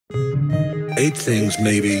8 things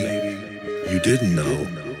maybe you didn't know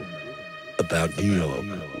about New York.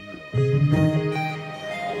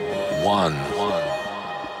 1.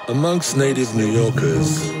 Amongst native New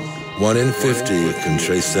Yorkers, 1 in 50 can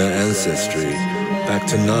trace their ancestry back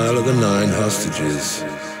to Nile of the Nine hostages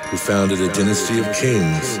who founded a dynasty of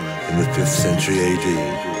kings in the 5th century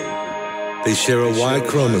AD. They share a Y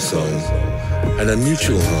chromosome and a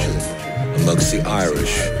mutual home amongst the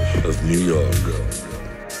Irish of New York.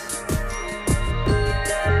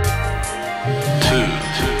 2.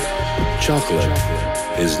 Chocolate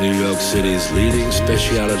is New York City's leading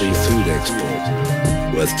specialty food export,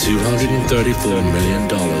 worth $234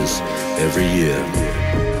 million every year.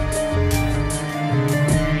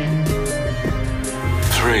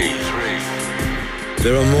 3.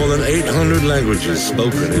 There are more than 800 languages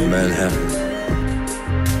spoken in Manhattan.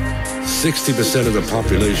 60% of the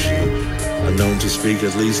population are known to speak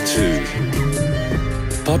at least 2.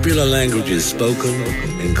 Popular languages spoken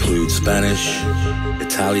include Spanish,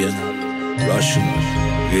 Italian, Russian,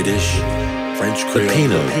 Yiddish, French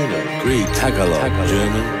Creole, Greek, Tagalog,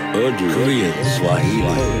 German, Urdu, Korean,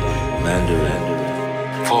 Swahili, Mandarin.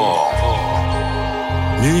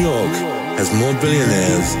 4. New York has more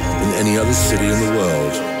billionaires than any other city in the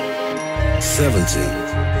world. 70,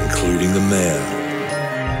 including the mayor.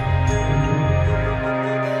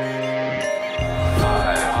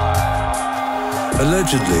 5.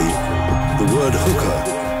 Allegedly, the word hooker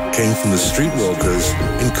came from the streetwalkers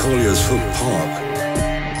in Collier's Hook Park,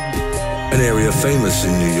 an area famous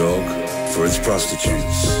in New York for its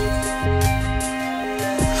prostitutes.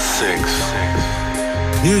 6.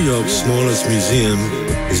 New York's smallest museum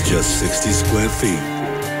is just 60 square feet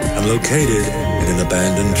and located in an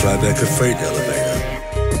abandoned Tribeca freight elevator.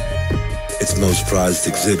 Its most prized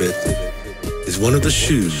exhibit is one of the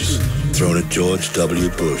shoes thrown at George W.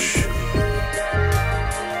 Bush.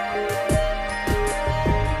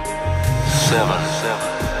 7.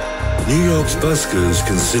 New York's buskers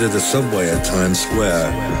consider the subway at Times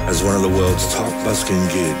Square as one of the world's top busking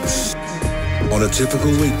gigs. On a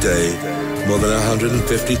typical weekday, more than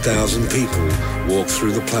 150,000 people walk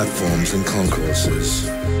through the platforms and concourses.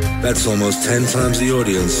 That's almost 10 times the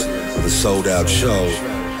audience of a sold-out show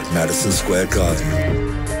at Madison Square Garden.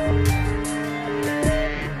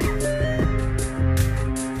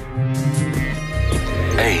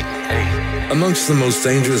 8. Amongst the most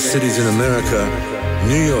dangerous cities in America,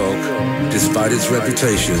 New York, despite its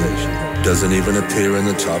reputation, doesn't even appear in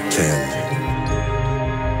the top 10.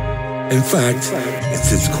 In fact, it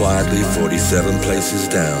sits quietly 47 places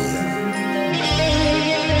down.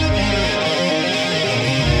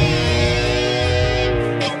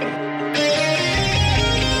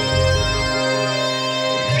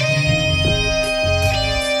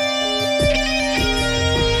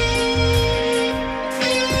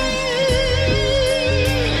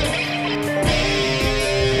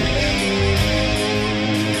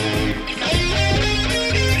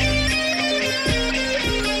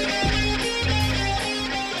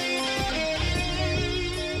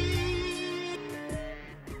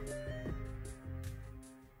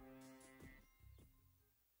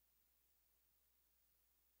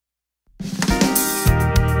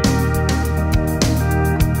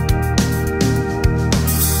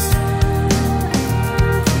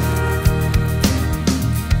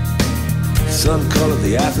 Some call it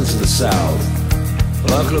the Athens of the South,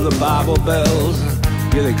 uncle of the Bible Bells.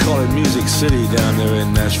 Yeah, they call it Music City down there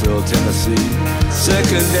in Nashville, Tennessee.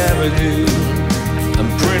 2nd Avenue and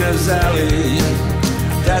Printers Alley,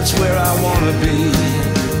 that's where I wanna be.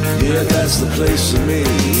 Yeah, that's the place for me,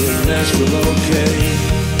 in Nashville, okay.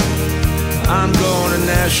 I'm going to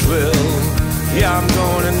Nashville, yeah, I'm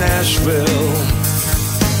going to Nashville.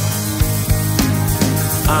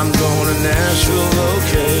 I'm going to Nashville,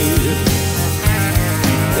 okay.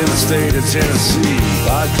 In the state of Tennessee,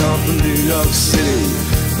 I come from New York City,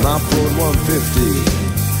 my Ford 150,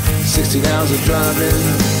 16 hours of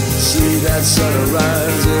driving, see that sun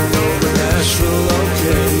rising over Nashville,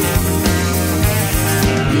 okay.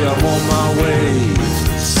 Yeah, I'm on my way,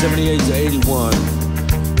 78 to 81,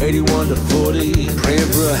 81 to 40, praying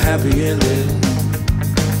for a happy ending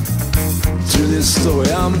to this story.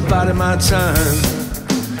 I'm biding my time,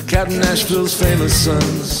 Captain Nashville's famous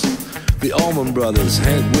sons, the Allman Brothers,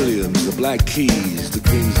 Hank Williams, the Black Keys, the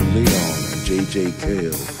Kings of Leon, J.J.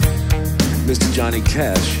 Cale, Mr. Johnny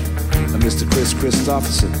Cash, and Mr. Chris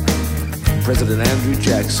Christopherson, President Andrew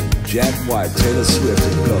Jackson, Jack White, Taylor Swift,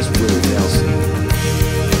 and of course Willie Nelson.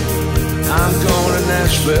 I'm going to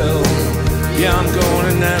Nashville, yeah, I'm going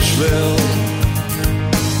to Nashville.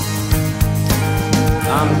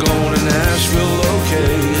 I'm going to Nashville,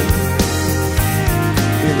 okay.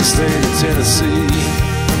 in the state of Tennessee.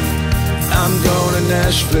 I'm going to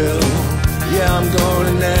Nashville, yeah, I'm going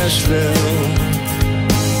to Nashville.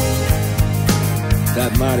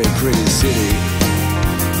 That mighty pretty city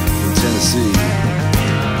in Tennessee.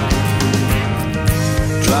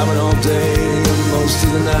 Driving all day and most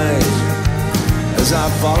of the night as I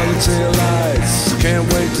follow the tail lights. Can't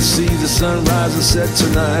wait to see the sunrise and set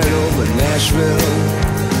tonight over Nashville.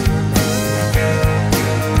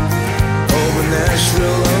 Over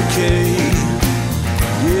Nashville, okay,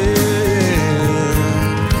 yeah.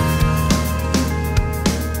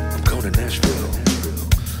 I'm going to Nashville,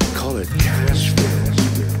 call it Cashville,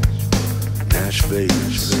 Nashville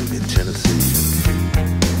in Tennessee.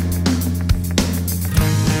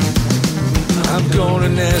 I'm going to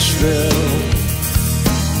Nashville,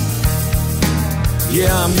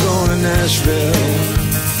 yeah, I'm going to Nashville.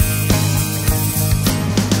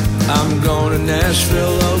 I'm going to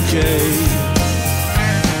Nashville, okay,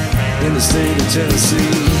 in the state of Tennessee.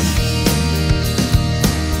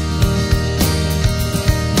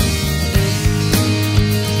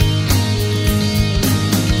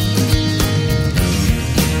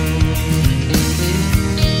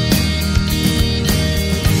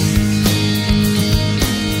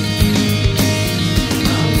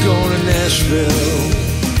 I'm going to Nashville.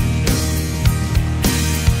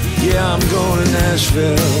 Yeah, I'm going to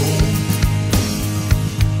Nashville.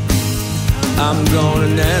 I'm going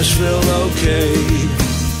to Nashville, okay,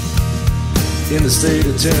 in the state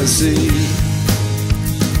of Tennessee.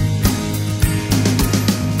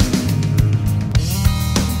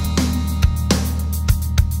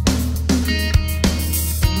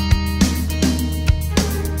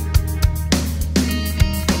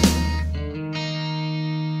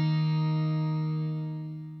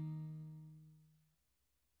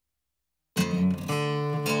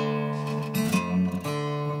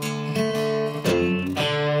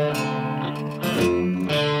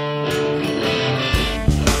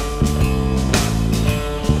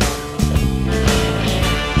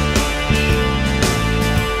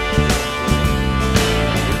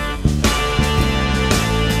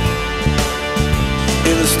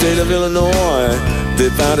 State of Illinois, they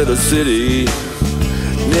founded a city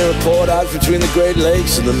near a port out between the Great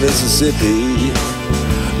Lakes and the Mississippi.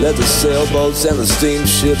 Let the sailboats and the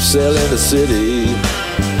steamships sail in the city,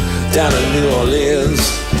 down to New Orleans,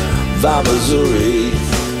 via Missouri.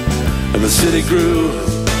 And the city grew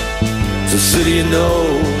to city you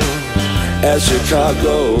know as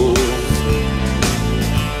Chicago.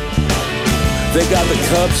 They got the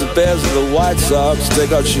Cubs, the Bears, and the White Sox. They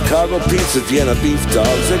got Chicago pizza, Vienna beef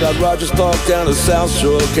dogs. They got Rogers Park down the South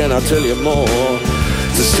Shore. Can I tell you more?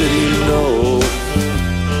 The city you know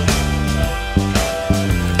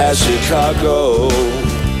as Chicago.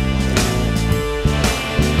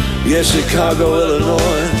 Yeah, Chicago,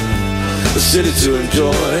 Illinois, a city to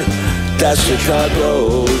enjoy. That's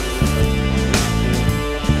Chicago.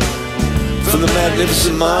 From the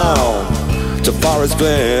Magnificent Mile to Forest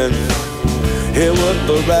Glen, here with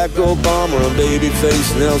Barack Obama and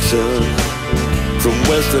Babyface Nelson. From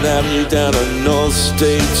Western Avenue down to North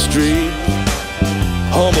State Street,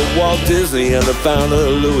 home of Walt Disney and the founder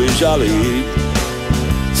Louis Joly.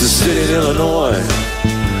 It's a city in Illinois,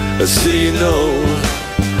 a city you know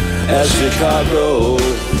as Chicago.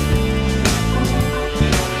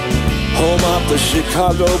 Home of the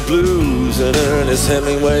Chicago Blues and Ernest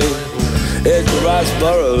Hemingway, Edgar Rice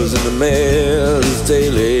Burroughs and the Mayor's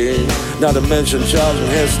Daily. Not to mention Charlton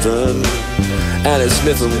Heston, Annie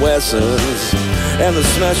Smith and Wessons, and the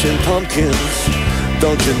Smashing Pumpkins.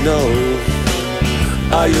 Don't you know?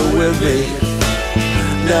 Are you with me?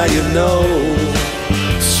 Now you know.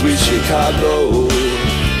 Sweet Chicago.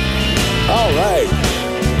 All right.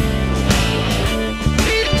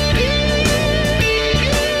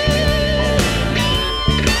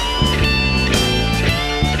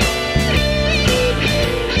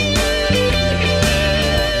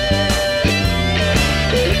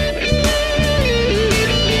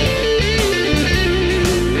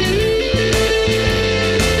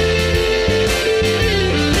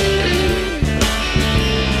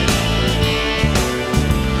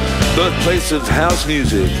 Birthplace of house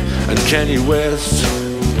music and Kanye West,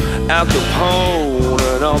 Al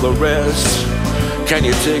Capone and all the rest. Can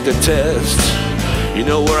you take the test? You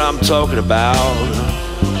know where I'm talking about.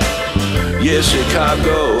 Yeah,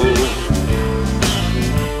 Chicago.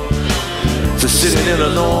 It's a city in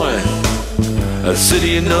Illinois, a city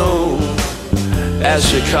you know as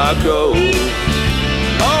Chicago.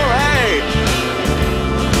 All right.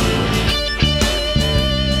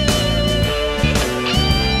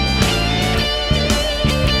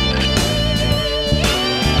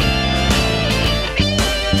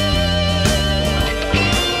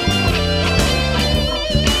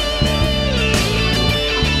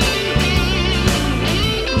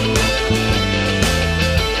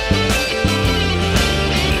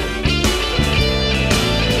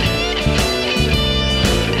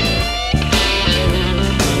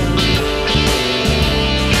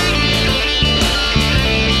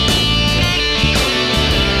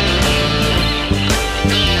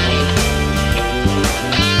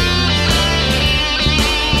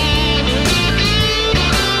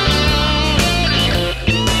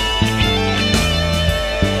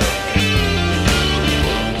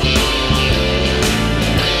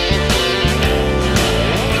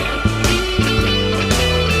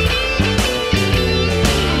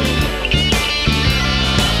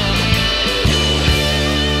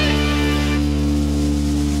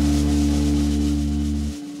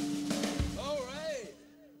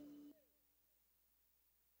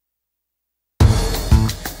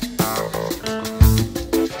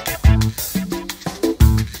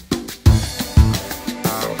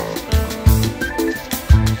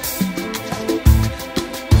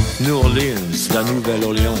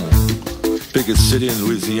 Nouvelle-Orléans, biggest city in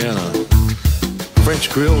Louisiana. French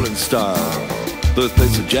Creole in style,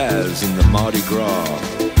 birthplace of jazz in the Mardi Gras.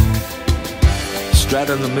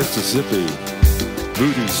 Straddling the Mississippi,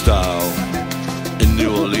 Voodoo style in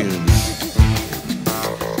New Orleans.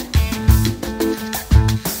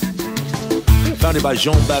 Founded by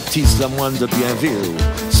Jean-Baptiste Lemoine de Bienville,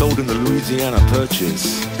 sold in the Louisiana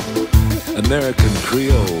Purchase. American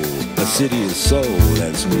Creole, a city of soul,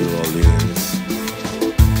 that's New Orleans.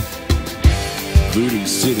 Voodoo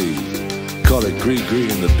City, call it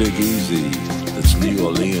Gris-Gris in the Big Easy, that's New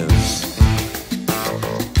Orleans.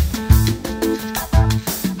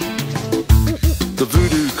 The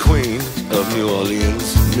Voodoo Queen of New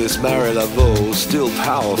Orleans, Miss Mary Laveau, still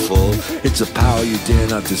powerful. It's a power you dare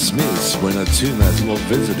not dismiss when her tomb has more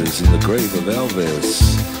visitors than the grave of Elvis.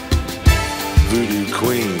 Voodoo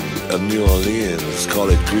Queen of New Orleans, call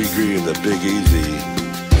it Gris-Gris in the Big Easy.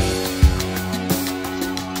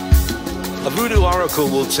 A voodoo oracle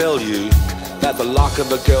will tell you that the lock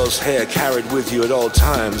of a girl's hair carried with you at all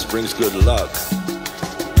times brings good luck.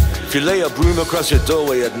 If you lay a broom across your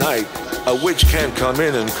doorway at night, a witch can't come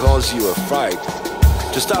in and cause you a fright.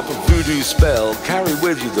 To stop a voodoo spell, carry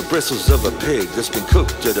with you the bristles of a pig that's been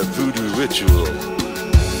cooked at a voodoo ritual.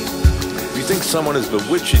 If you think someone is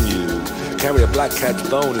bewitching you, carry a black cat's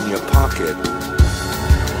bone in your pocket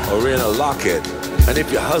or in a locket. And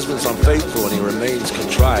if your husband's unfaithful and he remains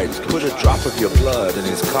contrite, put a drop of your blood in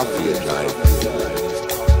his coffee at night.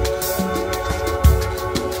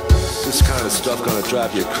 This kind of stuff gonna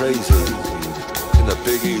drive you crazy in the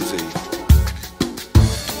Big Easy.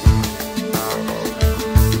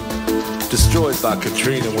 Destroyed by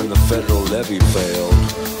Katrina when the federal levee failed.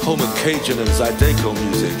 Home of Cajun and Zydeco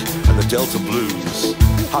music and the Delta Blues.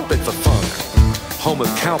 Hotbed for funk. Home of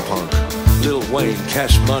cowpunk, Lil Wayne,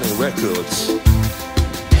 Cash Money Records.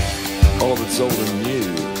 All that's old and new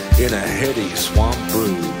in a heady swamp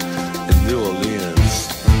brew in New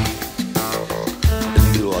Orleans.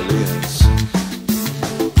 In New Orleans.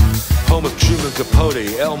 Home of Truman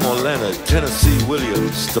Capote, Elmore Leonard, Tennessee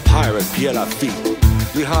Williams, the pirate Pierre Lafitte,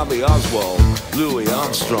 Lee Harvey Oswald, Louis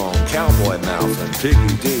Armstrong, Cowboy Mouth, and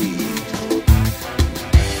Piggy D.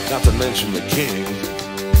 Not to mention the king,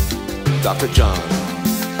 Dr. John.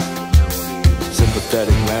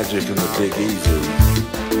 Sympathetic magic in the Big Easy.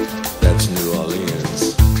 That's New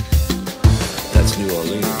Orleans. That's New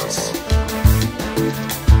Orleans.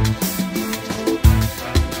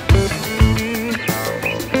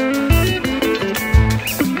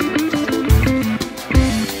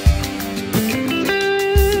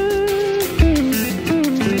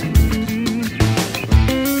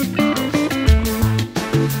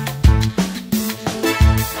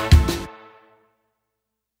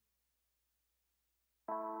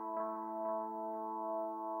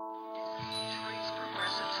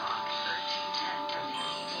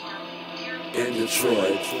 In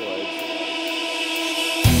Detroit.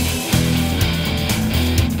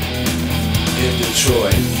 In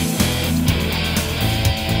Detroit.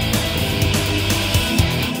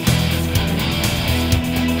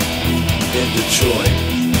 In Detroit.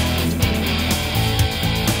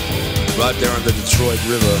 Right there on the Detroit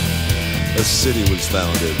River, a city was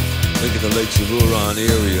founded, linking the lakes of Huron,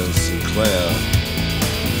 Erie, and Sinclair.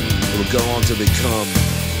 It would go on to become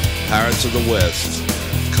Paris of the West,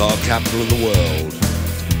 car capital of the world,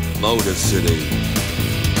 Motor City.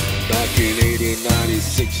 Back in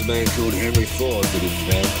 1896, a man called Henry Ford did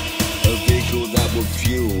invent a vehicle that would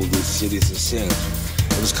fuel this city's ascent.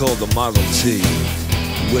 It was called the Model T.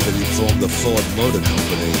 With it, he formed the Ford Motor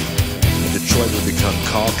Company, and Detroit would become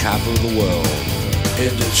car capital of the world.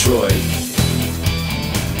 In Detroit.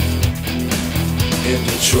 In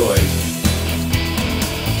Detroit.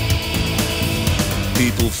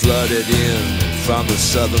 People flooded in from the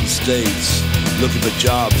southern states, looking for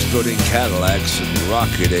jobs, putting Cadillacs and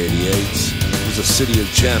rocket 88s. It was a city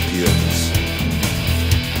of champions.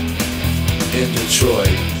 In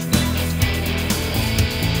Detroit.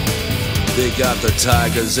 They got the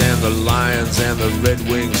Tigers and the Lions and the Red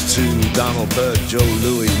Wings too. Donald Byrd, Joe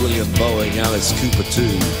Louis, William Boeing, Alice Cooper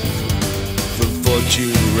too. From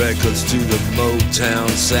Fortune Records to the Motown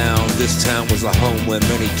sound, this town was a home where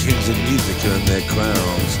many kings of music earned their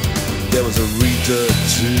crowns. There was Aretha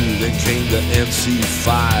too, then came the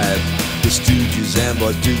MC5, the Stooges,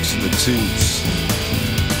 Amber Dukes and the Toots.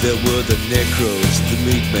 There were the Necros, the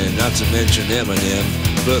Meatmen, not to mention Eminem,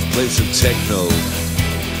 birthplace of techno.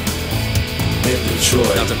 In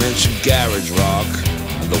Detroit, not to mention garage rock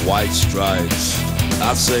and the White Stripes.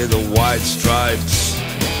 I say the White Stripes.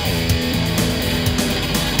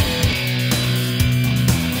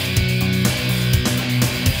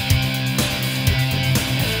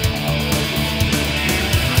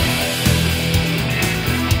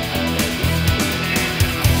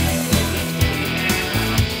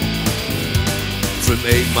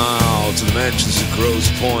 8 Mile to the mansions at Grosse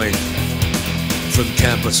Pointe. From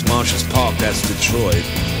Campus Marshall's Park, that's Detroit.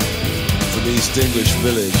 From East English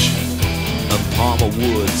Village and Palmer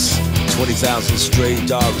Woods, 20,000 stray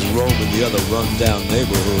dogs roaming the other rundown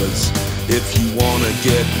neighborhoods. If you wanna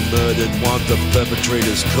get murdered, want the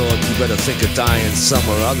perpetrators caught, you better think of dying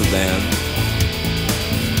somewhere other than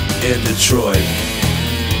in Detroit.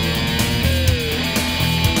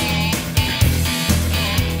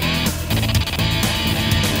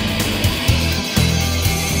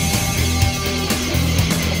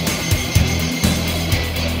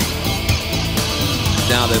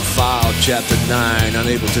 Now they've filed Chapter 9,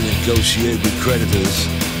 unable to negotiate with creditors.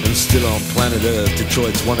 And still on planet Earth,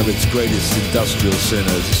 Detroit's one of its greatest industrial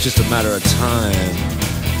centers. It's just a matter of time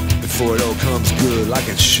before it all comes good like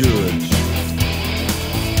it should.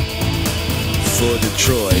 For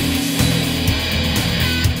Detroit.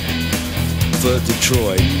 For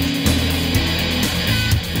Detroit.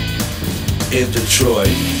 In Detroit.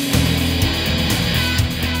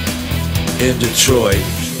 In Detroit.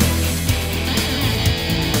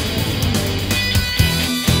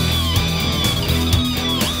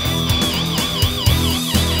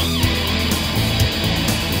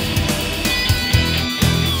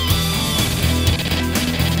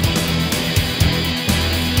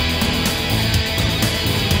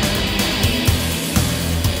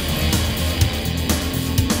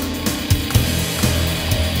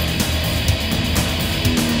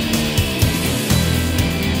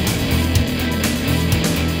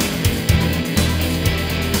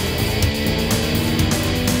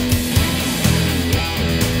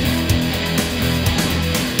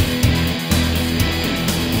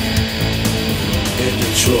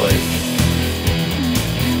 Detroit.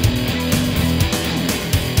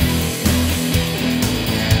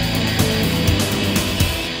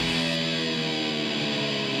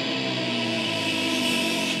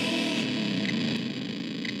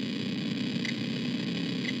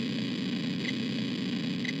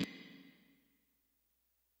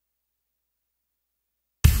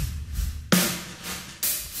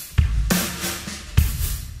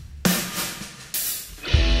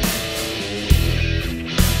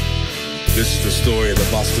 This is the story of the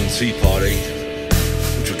Boston Tea Party,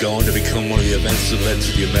 which would go on to become one of the events that led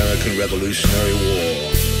to the American Revolutionary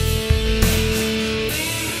War.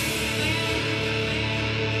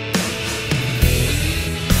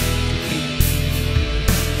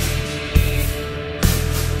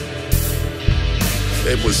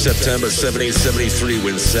 It was September 1773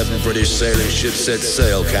 when 7 British sailing ships set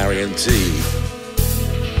sail carrying tea.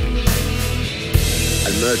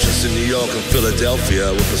 And merchants in New York and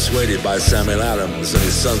Philadelphia were persuaded by Samuel Adams and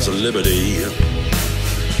his Sons of Liberty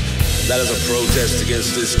that as a protest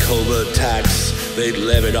against this covert tax they'd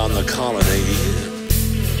levied on the colony,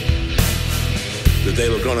 that they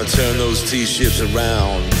were going to turn those tea ships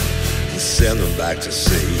around and send them back to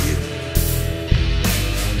sea.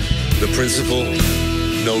 The principle: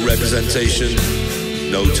 no representation,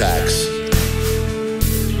 no tax.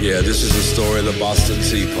 Yeah, this is the story of the Boston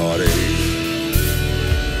Tea Party.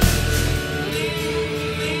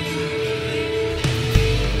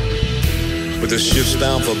 But the ships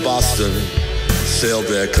bound for Boston sailed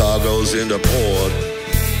their cargoes into port,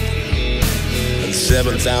 and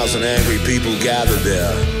 7,000 angry people gathered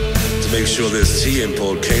there to make sure this tea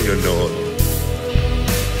import came to naught.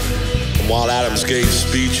 And while Adams gave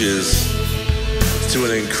speeches to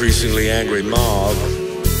an increasingly angry mob,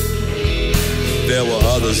 there were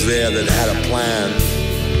others there that had a plan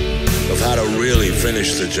of how to really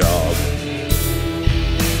finish the job.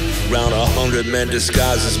 Around 100 men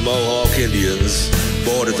disguised as Mohawk Indians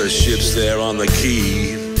boarded the ships there on the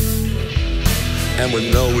quay, and with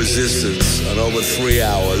no resistance, in over 3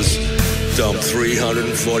 hours, dumped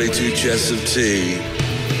 342 chests of tea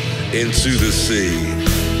into the sea.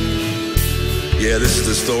 Yeah, this is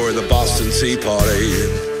the story of the Boston Tea Party.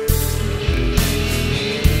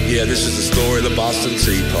 Yeah, this is the story of the Boston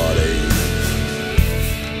Tea Party.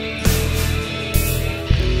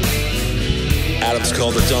 Adams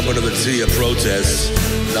called the dumping of the tea a protest,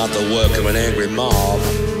 not the work of an angry mob.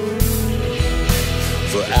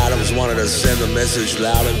 For Adams wanted to send a message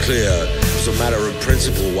loud and clear. It was a matter of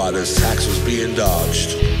principle why this tax was being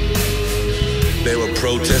dodged. They were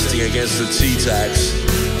protesting against the tea tax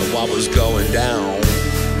and what was going down.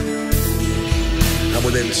 And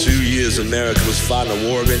within 2 years, America was fighting a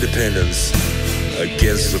war of independence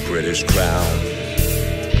against the British Crown.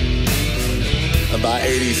 And by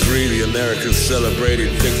 83, the Americans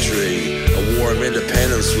celebrated victory. A war of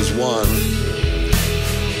independence was won.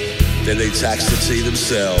 Then they taxed the tea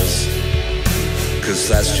themselves, 'cause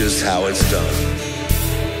that's just how it's done.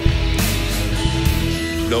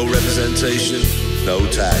 No representation, no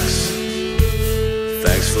tax.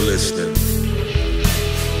 Thanks for listening.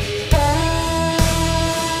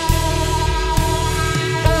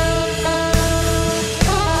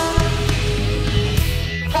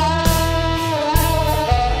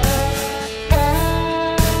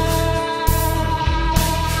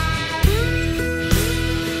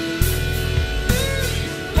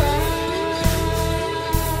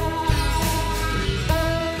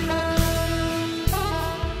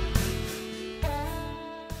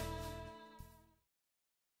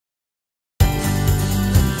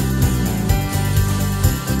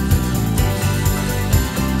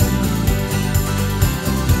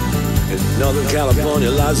 Northern California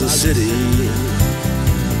lies a city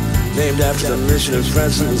named after the mission of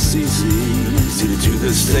Francis of Assisi, ceded to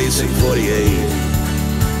the states in 48.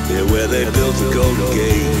 Near where they built the Golden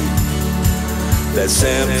Gate, that's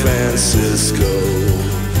San Francisco.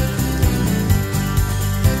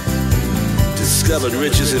 Discovered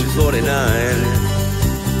riches in 49,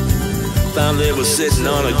 found they were sitting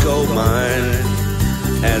on a gold mine,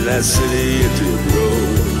 and that city it did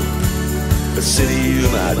grow. A city you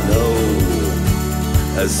might know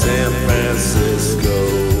as San Francisco.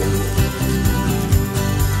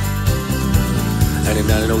 And in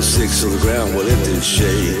 1906, so the ground, well, it did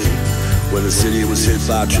shake when the city was hit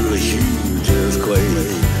by a truly huge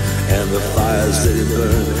earthquake. And the fires that it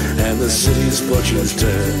burned, and the city's fortunes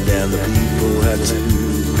turned, and the people had to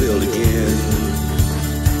build again.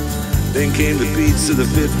 Then came the beats of the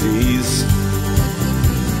 50s,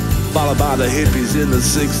 followed by the hippies in the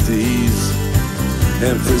 60s.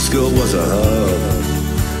 And Frisco was a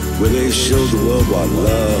hub where they showed the world what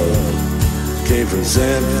love came from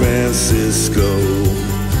San Francisco.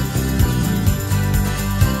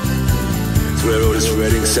 It's where Otis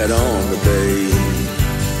Redding sat on the bay.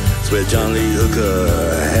 It's where John Lee Hooker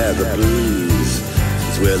had the blues.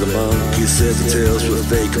 It's where the monkey said the tales were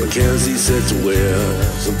fake. Mackenzie said to wear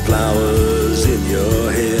some flowers in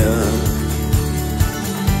your hair.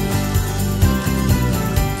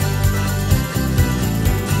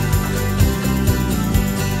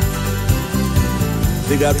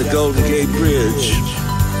 They got the Golden Gate Bridge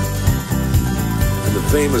and the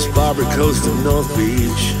famous Barbary Coast of North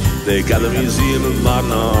Beach. They got the Museum of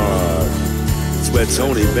Modern Art. It's where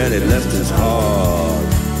Tony Bennett left his heart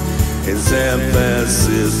in San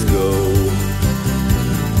Francisco.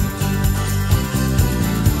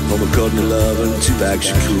 Home of Courtney Love and Tupac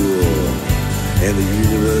Shakur and the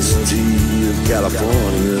University of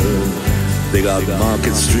California. They got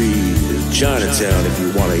Market Street, Chinatown if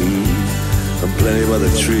you want to eat, and plenty of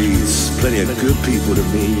other trees, plenty of good people to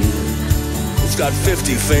meet. It's got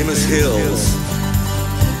 50 famous hills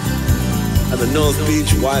and the North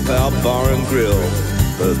Beach Wipeout Bar and Grill,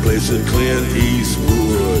 birthplace of Clint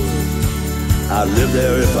Eastwood. I'd live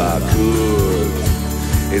there if I could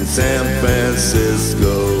in San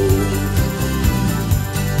Francisco.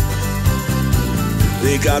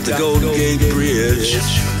 They got the Golden Gate Bridge,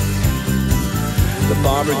 the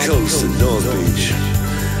Barbary Coast and North Beach.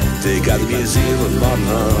 They got the Museum of Modern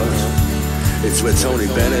Art. It's where Tony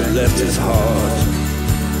Bennett left his heart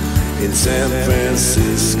in San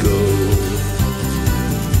Francisco.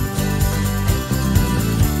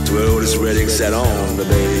 It's where Otis Redding sat on the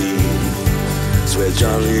bay. It's where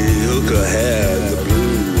John Lee Hooker had the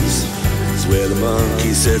blues. It's where the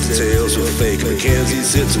monkey said the tales were fake. Mackenzie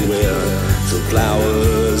said to wear some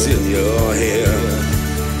flowers in your hair.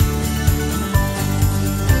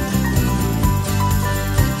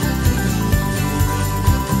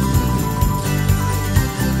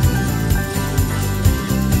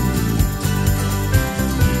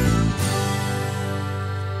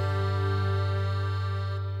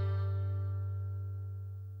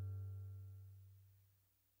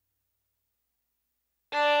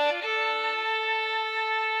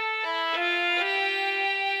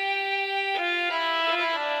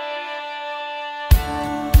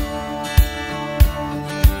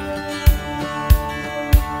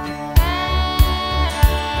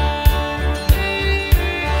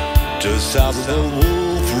 Just south of the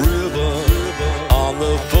Wolf River, on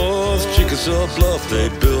the fourth Chickasaw Bluff, they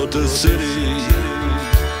built a city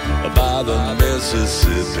by the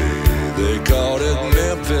Mississippi. They called it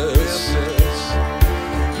Memphis,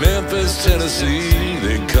 Memphis, Tennessee.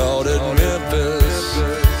 They called it Memphis.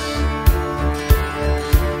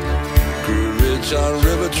 Grew rich on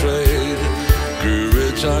river trade, grew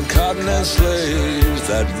rich on cotton and slaves.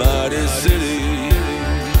 That mighty city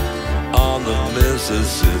on the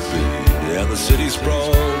Mississippi, and the city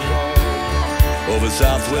sprawled over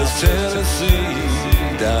southwest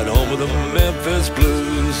Tennessee, down home of the Memphis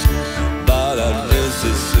blues by that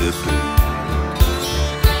Mississippi.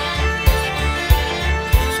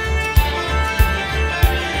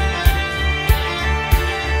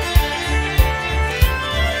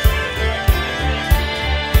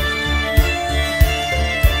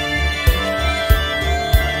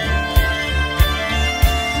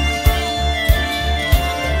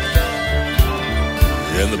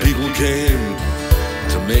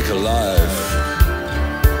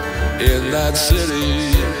 in that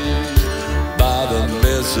city by the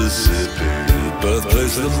Mississippi,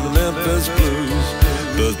 birthplace of the Memphis blues,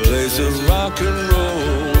 birthplace of rock and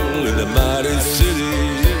roll in the mighty city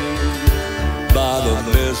by the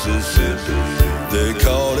Mississippi. They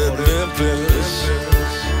called it Memphis,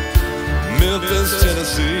 Memphis,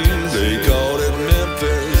 Tennessee. They called it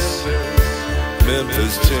Memphis,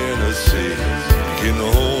 Memphis, Tennessee. Became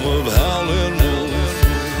the home of Howlin' Wolf,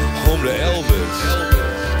 home to Elvis,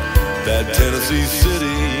 that Tennessee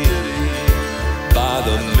city by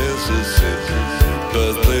the Mississippi,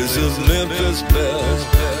 birthplace of Memphis Belle,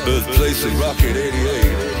 birthplace of Rocket 88.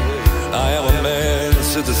 I am a man,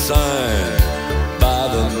 set the sign by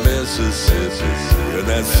the Mississippi, and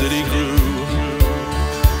that city grew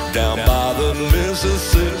down by the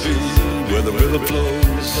Mississippi, where the river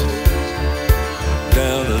flows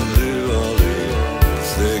down to New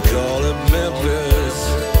Orleans. They call it Memphis,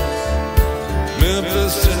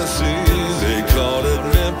 Memphis, Tennessee. They called it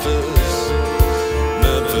Memphis,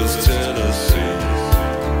 Memphis, Tennessee.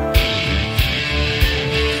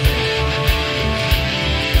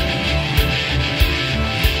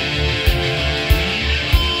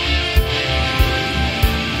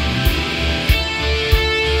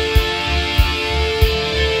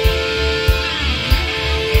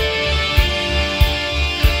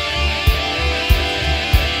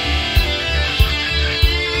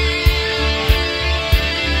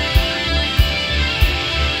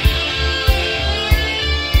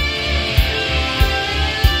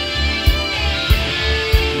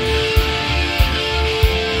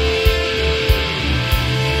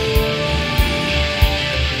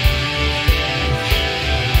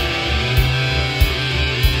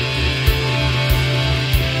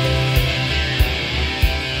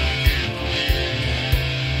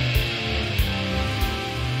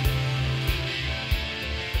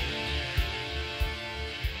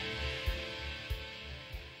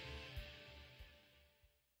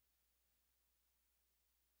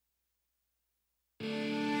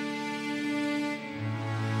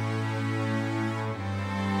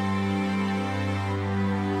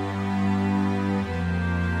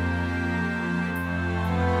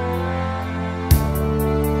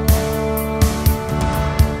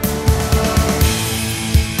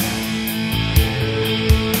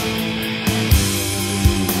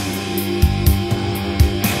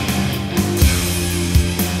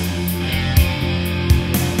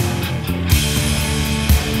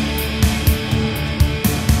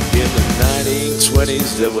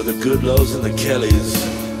 There were the Goodlows and the Kellys,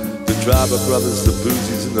 the Driver Brothers, the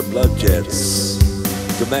Boozies and the Blood Jets,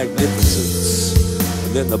 the Magnificents,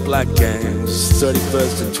 and then the Black Gangs,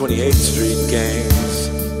 31st and 28th Street gangs.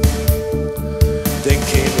 Then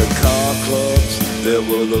came the car clubs, there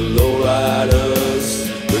were the lowriders,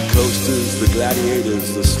 the coasters, the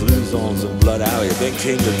gladiators, the sleaze-ons and Blood Alley. Then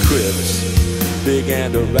came the Crips, Big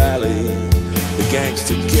and O'Reilly, the gangs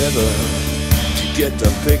together to get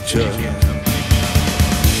the picture.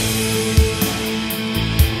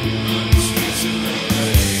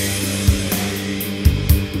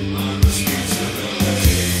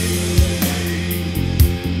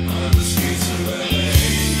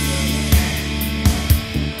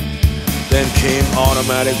 Then came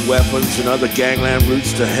automatic weapons and other gangland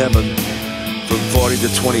routes to heaven. From 40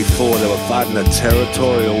 to 24, they were fighting a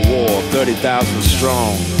territorial war, 30,000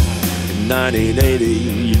 strong. In 1980,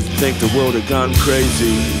 you'd think the world had gone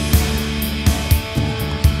crazy.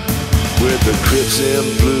 With the Crips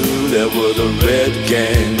in blue, there were the red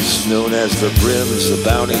gangs, known as the Brims, the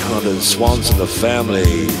Bounty Hunters, Swans of the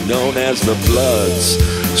Family, known as the Bloods.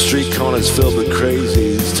 Street corners filled with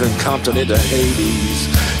crazies, turned Compton into Hades.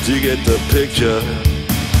 Do you get the picture?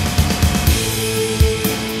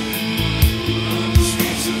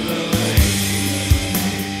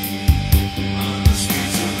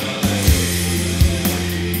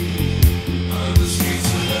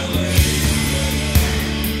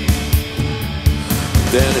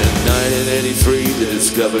 Then in 1983 they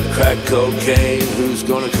discovered crack cocaine. Who's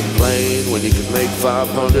gonna complain when you can make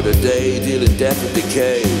 500 a day dealing death and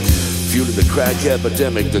decay? Fueled the crack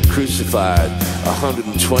epidemic that crucified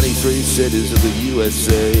 123 cities of the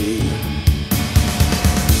USA.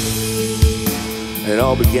 It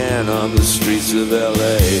all began on the streets of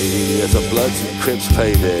LA as a Bloods and Crips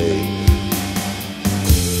payday.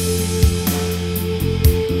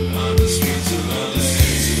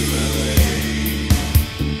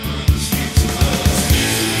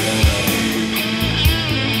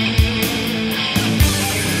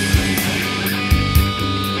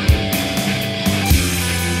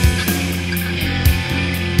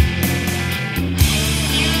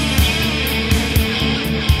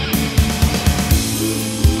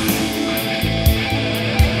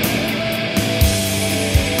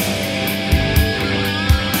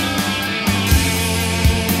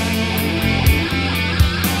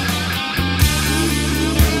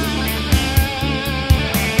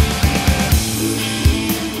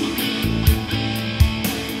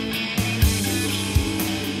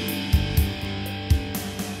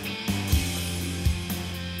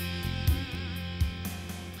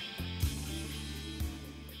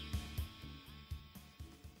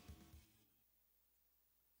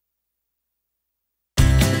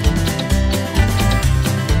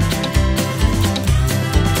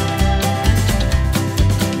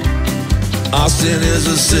 Austin is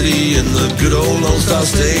a city in the good old Lone Star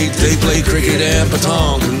State. They play cricket and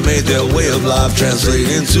petanque and made their way of life translate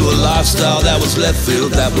into a lifestyle that was left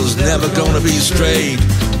field, that was never gonna be straight.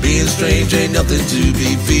 Being strange ain't nothing to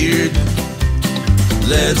be feared.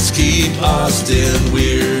 Let's keep Austin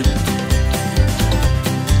weird.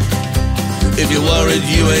 If you're worried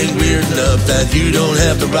you ain't weird enough, that you don't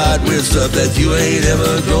have the right weird stuff, that you ain't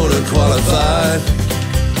ever gonna qualify,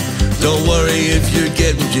 don't worry if you're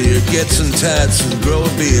getting jeered. Get some tats and grow a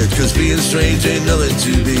beard, cause being strange ain't nothing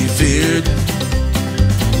to be feared.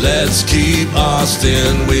 Let's keep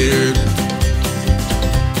Austin weird.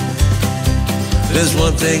 There's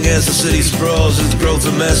one thing as the city sprawls, is the growth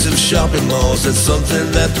of massive shopping malls. That's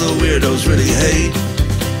something that the weirdos really hate.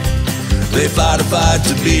 They fight a fight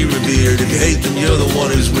to be revered. If you hate them, you're the one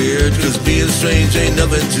who's weird, cause being strange ain't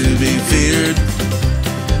nothing to be feared.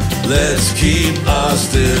 Let's keep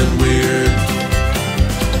Austin weird.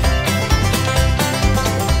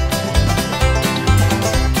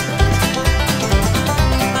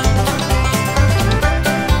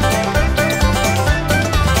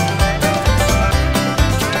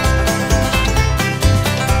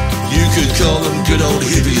 Call them good old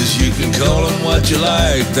hippies, you can call them what you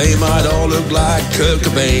like. They might all look like Kurt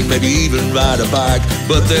Cobain, maybe even ride a bike,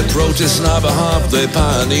 but they're protesting on behalf they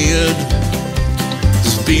pioneered.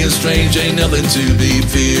 Just being strange ain't nothing to be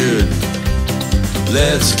feared.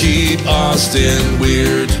 Let's keep Austin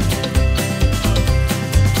weird.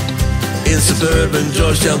 In suburban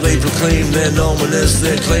Georgetown they proclaim their normalness,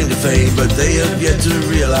 their claim to fame, but they have yet to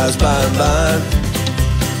realize by and by,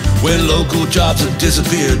 when local jobs have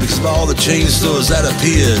disappeared because of all the chain stores that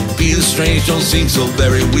appeared, being strange don't seem so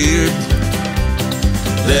very weird.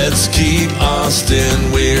 Let's keep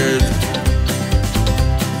Austin weird.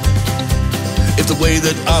 If the way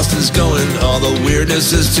that Austin's going, all the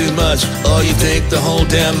weirdness is too much, or you think the whole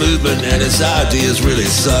damn movement and its ideas really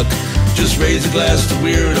suck, just raise a glass to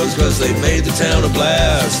weirdos cause they made the town a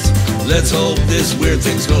blast. Let's hope this weird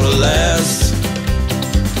thing's gonna last.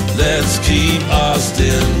 Let's keep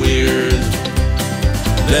Austin weird.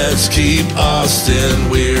 Let's keep Austin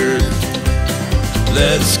weird.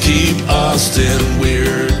 Let's keep Austin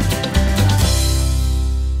weird.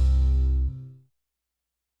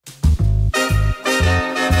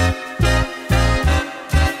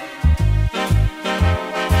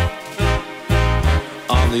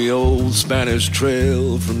 On the old Spanish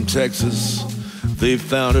Trail from Texas, they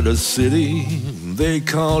founded a city, they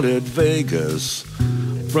called it Vegas.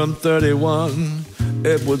 From 31,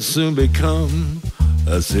 it would soon become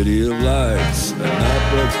a city of lights and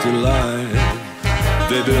Nightbrook's delight.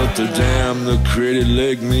 They built a dam that created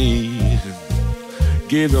Lake Mead,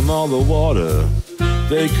 gave them all the water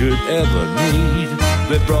they could ever need.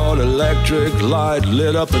 They brought electric light,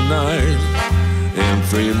 lit up the night in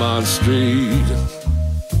Fremont Street.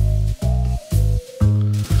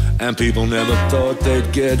 And people never thought they'd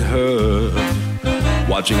get hurt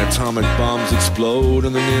watching atomic bombs explode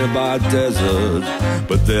in the nearby desert.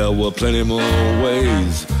 But there were plenty more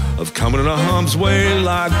ways of coming in a harm's way,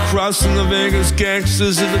 like crossing the Vegas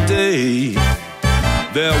gangsters of the day.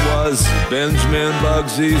 There was Benjamin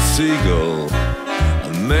Bugsy Siegel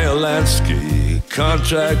and Mayor Lansky,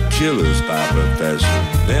 contract killers by profession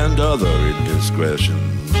and other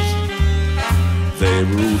indiscretions. They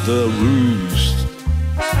ruled the roost.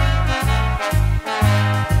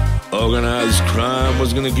 Organized crime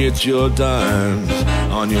was gonna get your dimes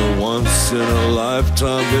on your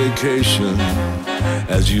once-in-a-lifetime vacation,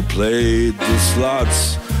 as you played the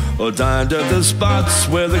slots or dined at the spots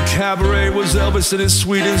where the cabaret was Elvis and his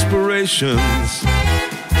sweet inspirations.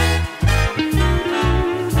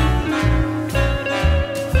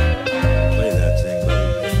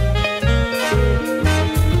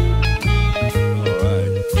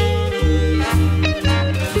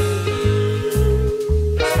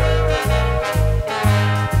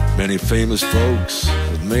 Many famous folks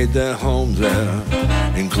have made their home there,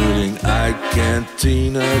 including Ike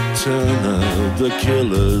Cantina Turner, The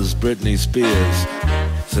Killers, Britney Spears,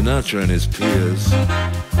 Sinatra and his peers.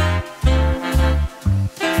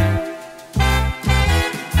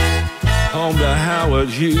 Home to Howard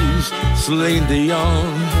Hughes, Celine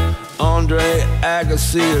Dion, Andre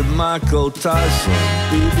Agassi and Michael Tyson,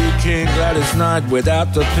 B.B. King, Gladys Knight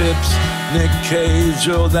without the pips, Nick Cage,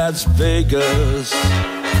 oh that's Vegas.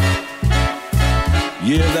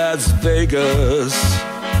 Yeah, that's Vegas.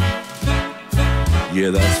 Yeah,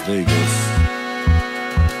 that's Vegas.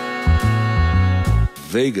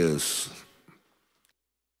 Vegas.